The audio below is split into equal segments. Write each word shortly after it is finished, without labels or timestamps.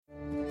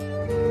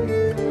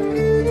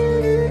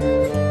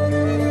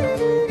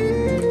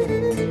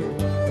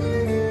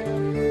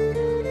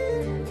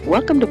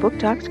welcome to Book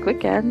Talks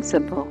Quick and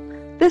Simple.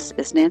 This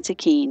is Nancy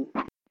Keene.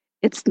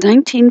 It's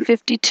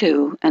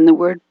 1952 and the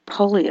word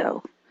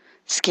polio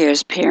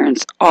scares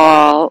parents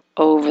all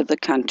over the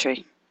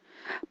country.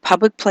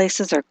 Public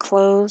places are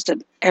closed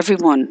and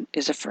everyone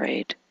is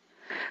afraid.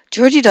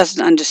 Georgie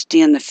doesn't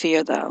understand the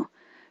fear though.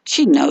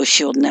 She knows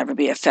she'll never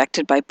be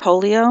affected by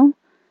polio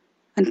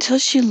until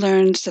she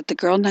learns that the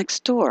girl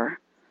next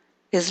door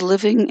is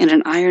living in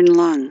an iron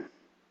lung.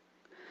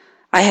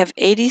 I have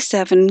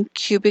 87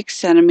 cubic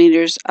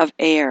centimeters of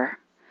air,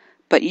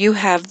 but you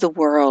have the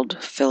world,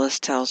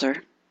 Phyllis tells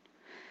her.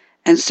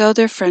 And so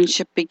their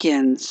friendship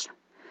begins.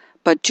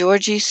 But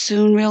Georgie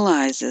soon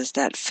realizes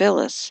that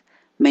Phyllis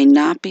may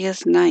not be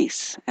as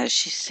nice as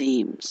she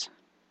seems.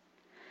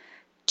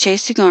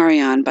 Chasing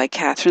Orion by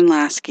Kathryn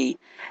Lasky,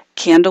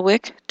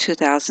 Candlewick,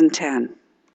 2010.